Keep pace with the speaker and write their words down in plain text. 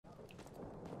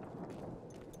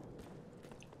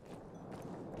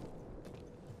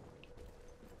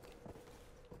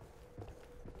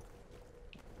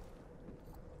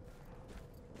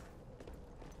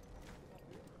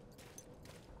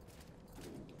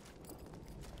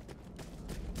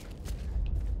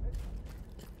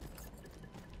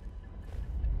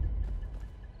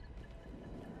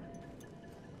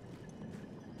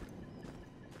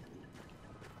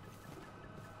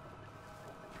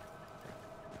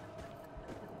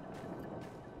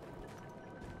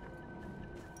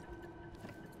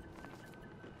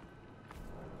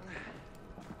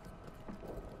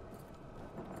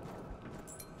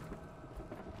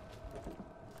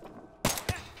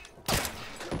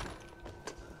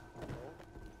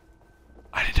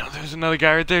There's another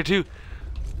guy right there too.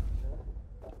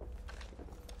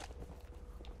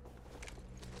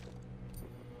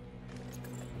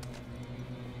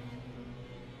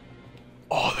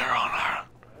 Oh, they're on our...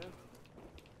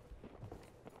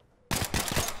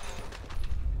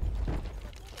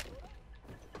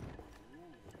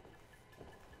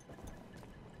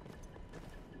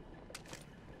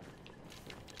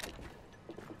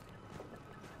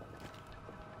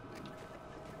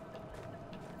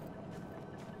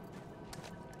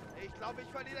 Ich glaube, ich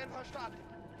verliere den Verstand.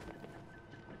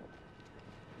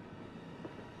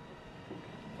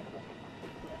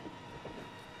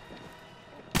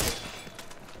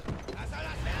 Was soll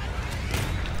das werden?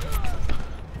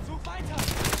 Such weiter!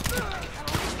 Kann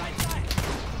doch nicht weit sein!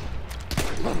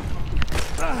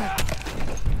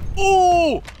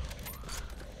 Oh!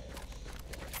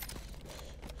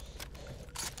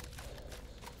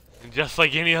 And just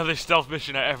like any other stealth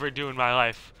mission I ever do in my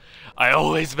life, I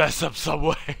always mess up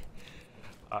somewhere.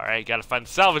 Alright, gotta find the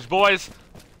salvage, boys.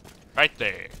 Right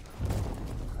there.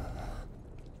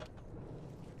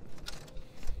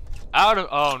 Out of...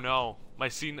 Oh, no. My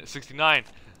C69. I'm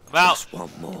out. Just one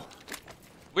more.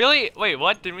 Really? Wait,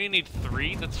 what? Did we need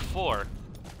 3? That's 4.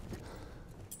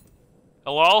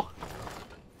 Hello?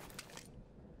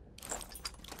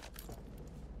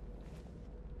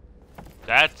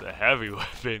 That's a heavy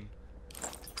weapon.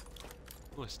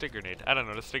 Ooh, a stick grenade. I don't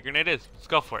know what a stick grenade is. Let's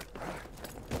go for it.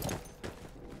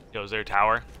 Yo, is there a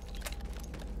tower?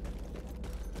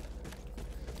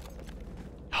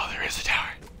 Oh, there is a tower.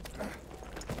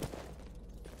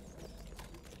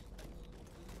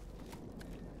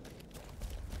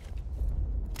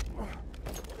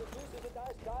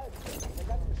 Der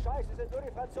ganze Scheiß sind nur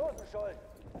die Franzosen schuld.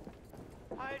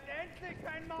 Halt endlich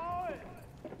dein Maul!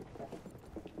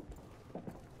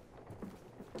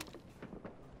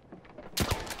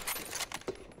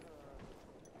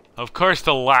 Of course,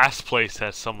 the last place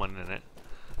has someone in it.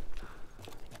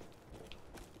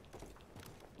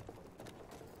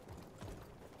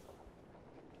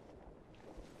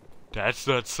 That's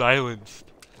not silenced.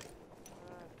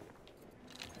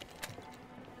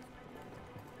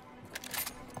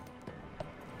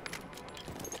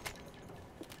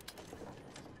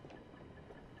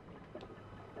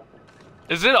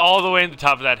 Is it all the way in the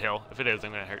top of that hill? If it is,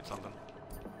 I'm gonna hurt something.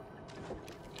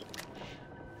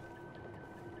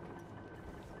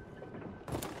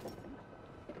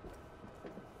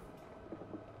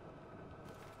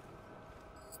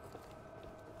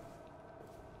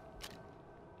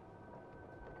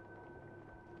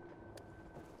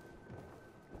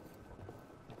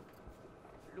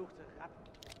 Fluchte Ratten.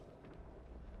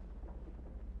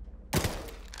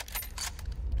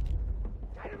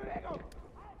 Keine Bewegung!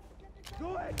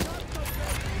 Du entkommst uns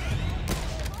nicht!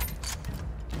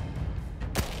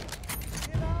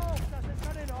 Geh auf, das ist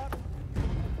schon in Ordnung.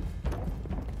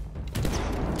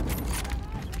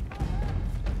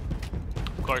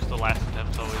 Of course, the last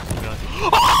attempt's always gonna be like,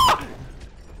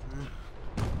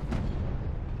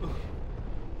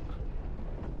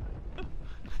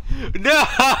 no!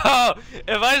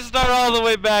 If I start all the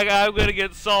way back, I'm gonna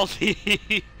get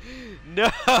salty. No!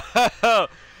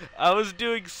 I was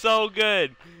doing so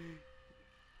good.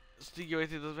 Sneak your way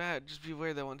through the map. Just be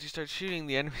aware that once you start shooting,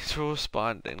 the enemies will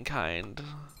respond in kind.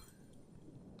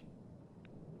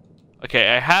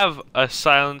 Okay, I have a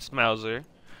silenced Mauser.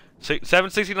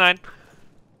 769.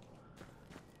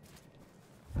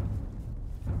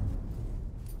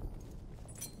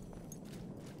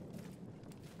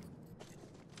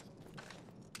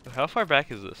 How far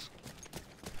back is this?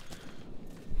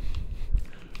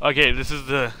 Okay, this is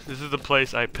the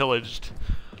place I pillaged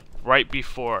right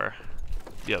before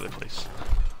the other place.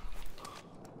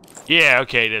 Yeah,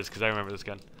 okay, it is because I remember this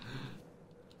gun.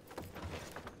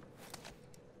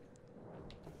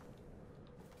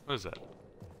 What is that?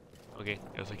 Okay,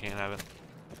 guess I can't have it.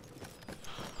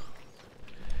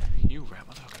 You rat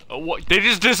motherfucker! Oh, what? They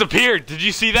just disappeared. Did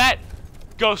you see that?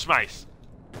 Ghost mice.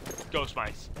 Ghost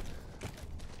mice.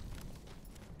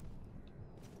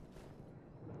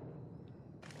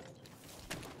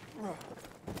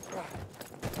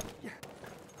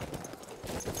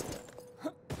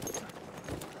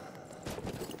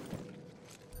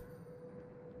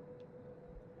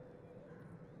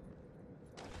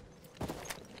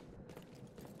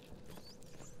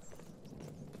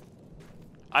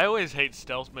 I always hate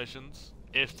stealth missions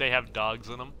if they have dogs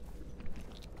in them,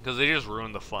 because they just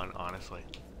ruin the fun, honestly.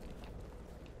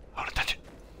 I want to touch it.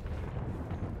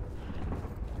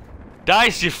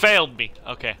 Dice, you failed me.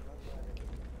 Okay.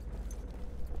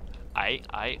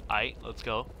 Let's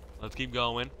go. Let's keep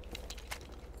going.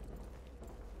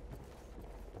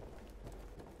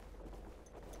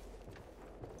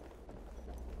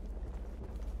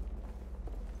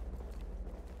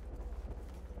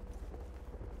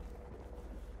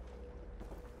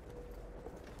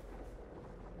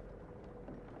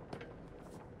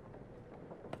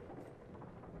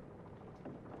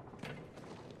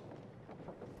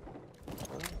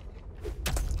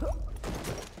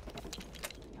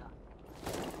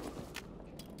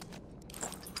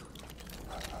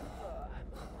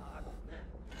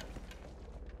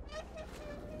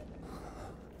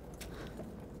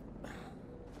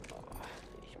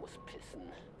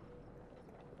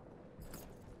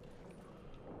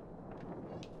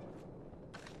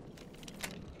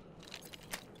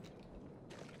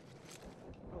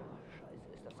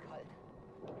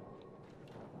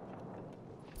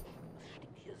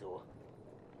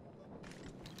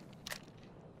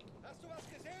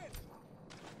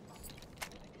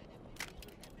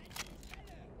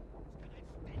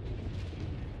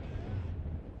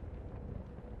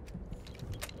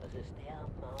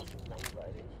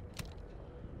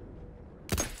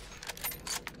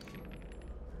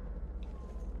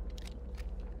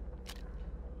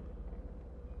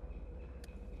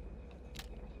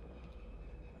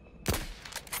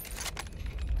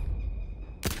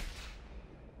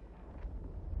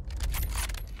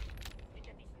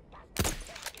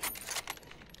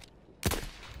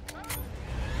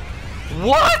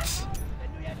 What?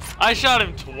 I shot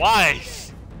him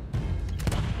twice.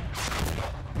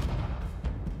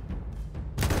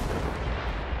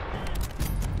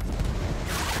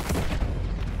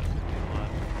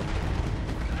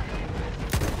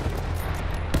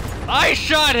 I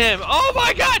shot him! Oh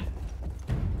my god!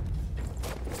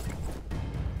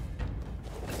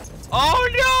 Oh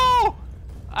no!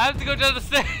 I have to go down the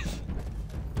stairs.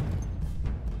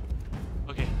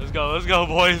 Okay, let's go,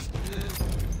 boys.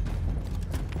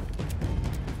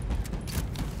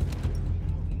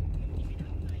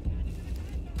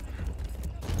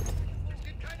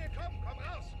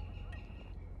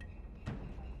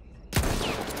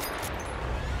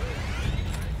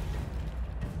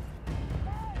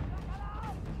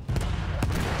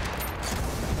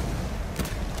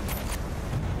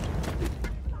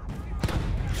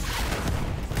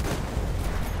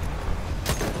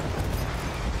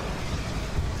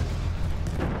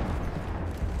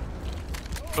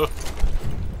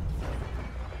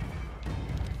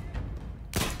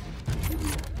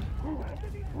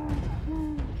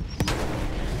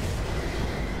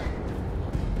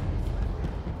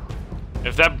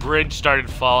 If that bridge started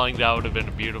falling, that would have been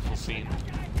a beautiful scene.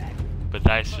 But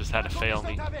Dice just had to fail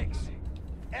me.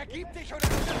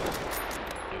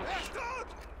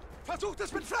 Versucht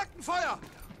es mit Flakkenfeuer!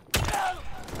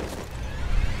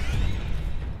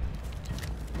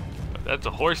 That's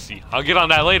a horsey. I'll get on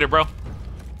that later, bro.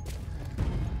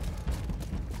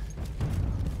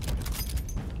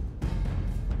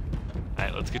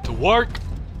 Alright, let's get to work.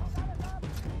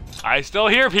 I still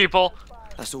hear people.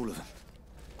 That's all of them.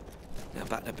 Now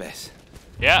back to Bess.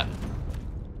 Yeah.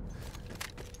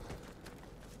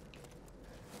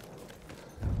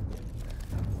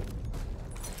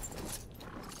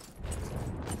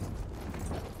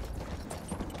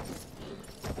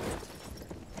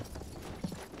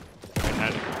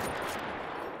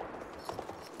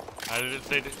 How did it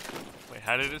say to... Wait,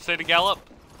 how did it say to gallop?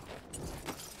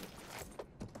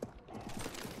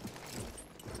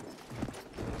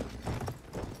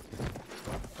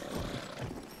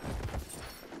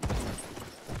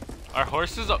 Our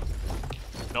horses up.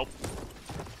 Nope.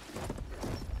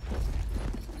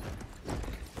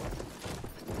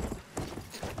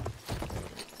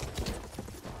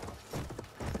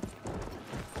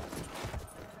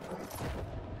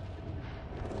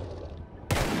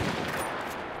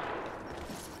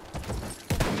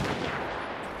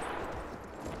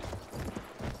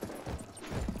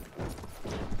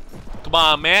 Come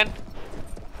on, man.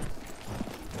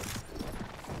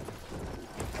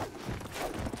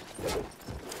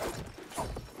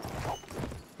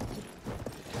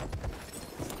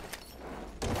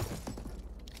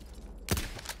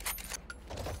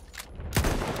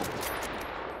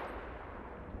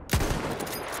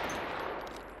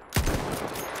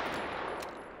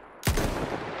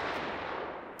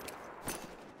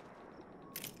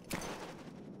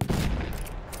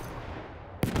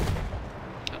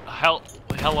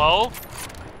 Hello?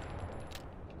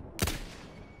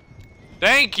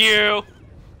 Thank you!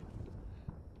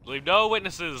 Leave no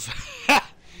witnesses.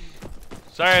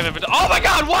 Sorry, I haven't been. Oh my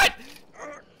god, what?!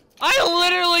 I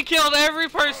literally killed every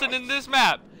person in this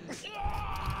map!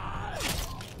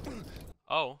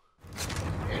 Oh.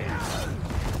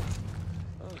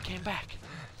 It came back.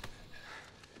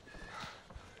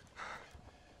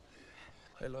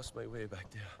 I lost my way back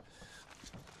there.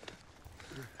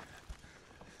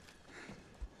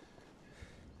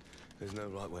 There's no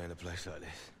right way in a place like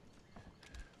this.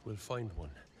 We'll find one.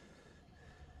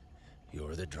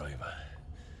 You're the driver.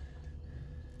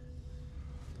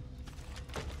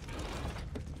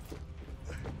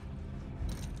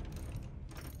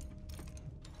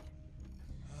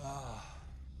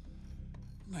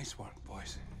 Nice work,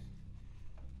 boys.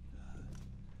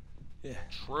 Yeah,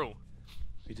 True.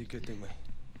 we did good, didn't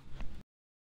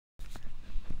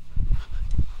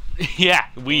we? Yeah,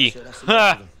 we. Sure, that's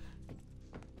enough of them.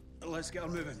 Let's get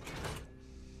on moving.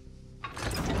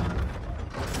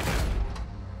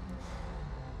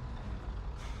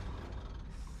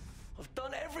 I've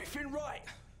done everything right.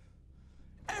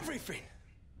 Everything.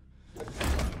 My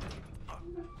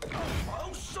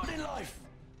whole sodding life.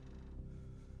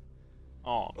 Oh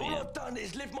All man. I've done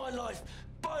is live my life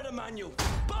by the manual.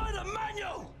 By the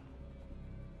manual!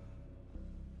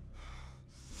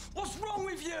 What's wrong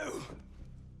with you?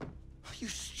 You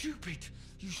stupid,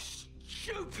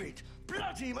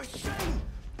 bloody machine!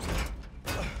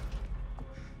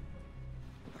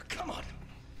 Come on.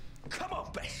 Come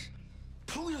on, Bess.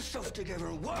 Pull yourself together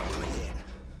and work with me here.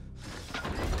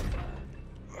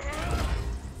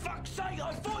 Fuck's sake,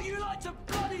 I thought you liked to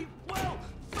bloody well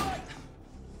fight!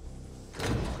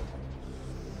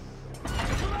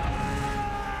 Come on!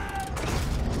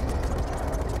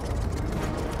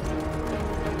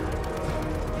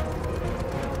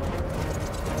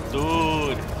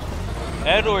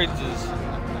 Edwards is.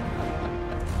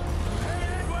 Hey,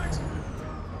 Edward!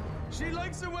 She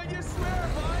likes it when you swear,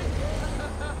 boy!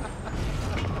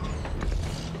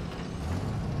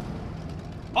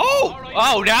 Oh! All right,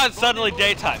 Oh, now it's Edwards, suddenly rendezvous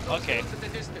daytime. at those Okay. hills in the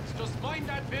distance. Just mind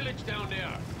that village down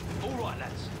there. All right,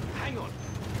 lads. Hang on.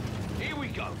 Here we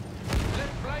go.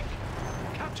 Left flank.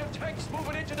 Capture tanks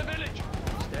moving into the village.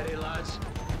 Steady, lads.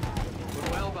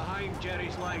 We're well behind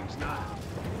Jerry's lines now.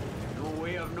 No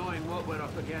way of knowing what we're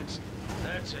up against.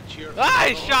 That's a cheer.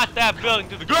 I shot that building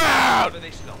to the ground! Over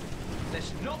this lot.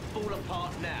 Let's not fall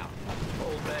apart now.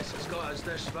 Old Bess has got us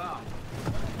this far.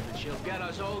 And she'll get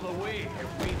us all the way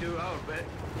if we do our bit.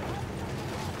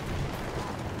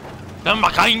 Dann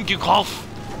mach reingekauft!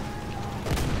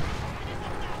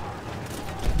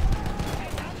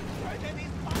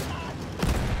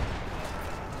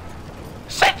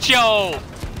 Set yo!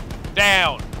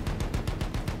 Down!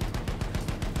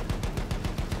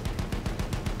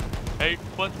 8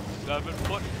 foot, 7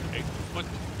 foot, 8 foot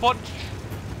punch!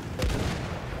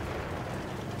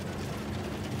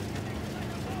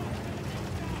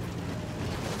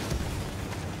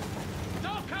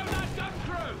 Knock out that gun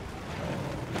crew!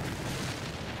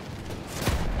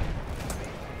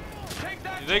 Take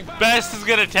that You think to Best is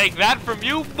gonna take that from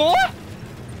you, boy?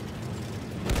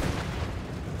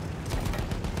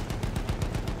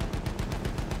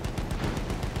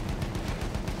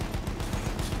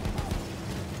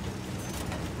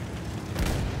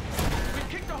 We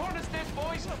kicked the hornet's nest,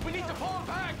 boys. We need to fall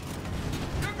back.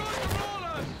 They're going to roll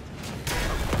us.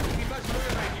 Keep us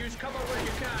moving. Use cover where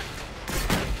you can.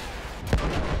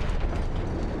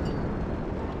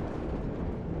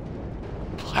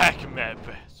 Black Mad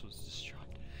Bass was destroyed.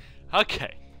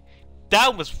 Okay.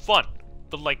 That was fun.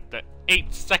 For like the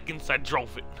 8 seconds I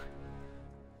drove it.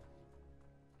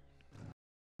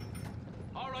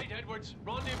 All right, Edwards.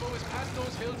 Rendezvous is past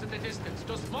those hills in the distance.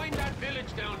 Just mind that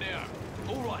village down there.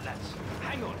 All right, lads.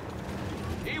 Hang on.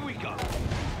 Here we go.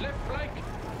 Left flank.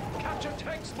 Capture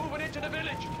tanks moving into the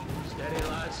village. Steady,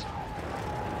 lads.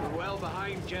 We're well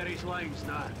behind Jerry's lines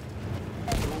now.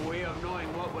 No way of knowing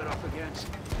what we're up against.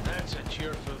 That's a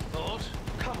cheerful thought.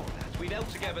 Come on, lads. We've held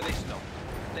together this long.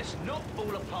 Let's not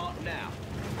fall apart now.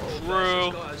 Old Bess True.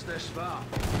 has got us this far.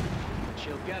 And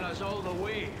she'll get us all the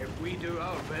way if we do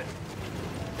our bit.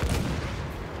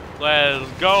 Let's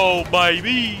go,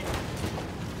 baby!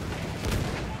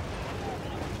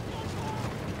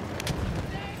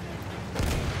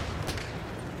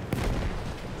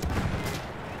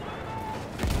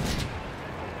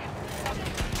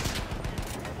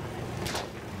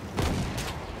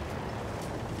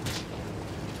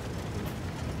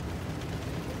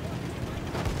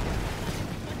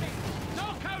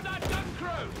 Knock out that gun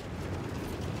crew.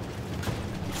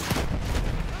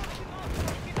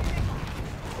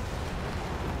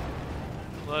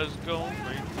 Let's go,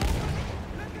 baby.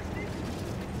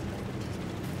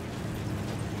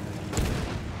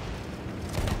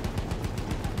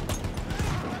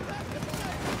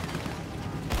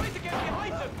 Try to get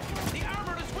behind them. The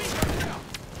armor is weaker now.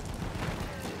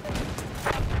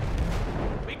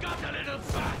 We got the little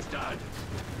bastard.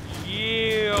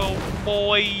 Yeah,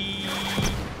 boy!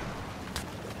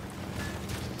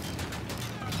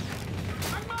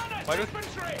 McManus, Why do-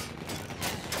 infantry.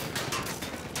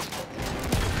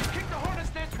 Kick the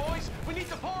hornet's nest, boys. We need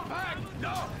to fall back.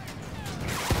 No.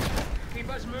 Keep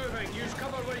us moving. Use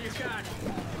cover where you can.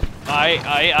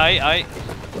 Aye.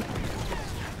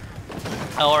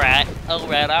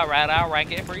 Alright,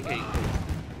 get freaky.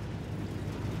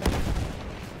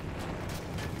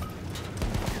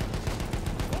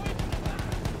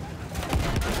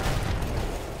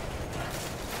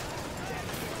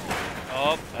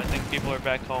 Oh, I think people are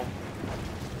back home.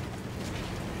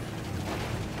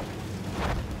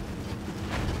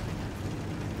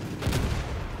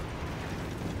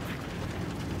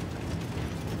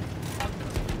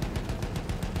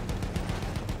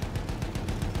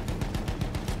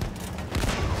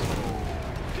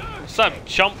 Son,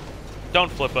 chump, don't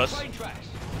flip us. Train tracks.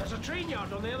 There's a train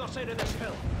yard on the other side of this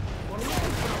hill. We're looking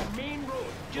for a main road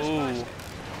just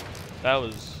past Ooh,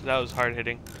 it. that was hard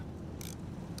hitting.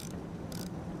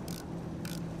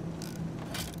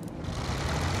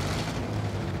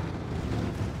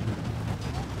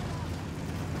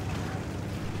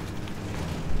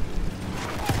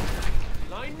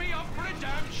 Line me up for a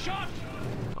damn shot.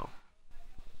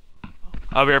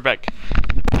 I'll be right back.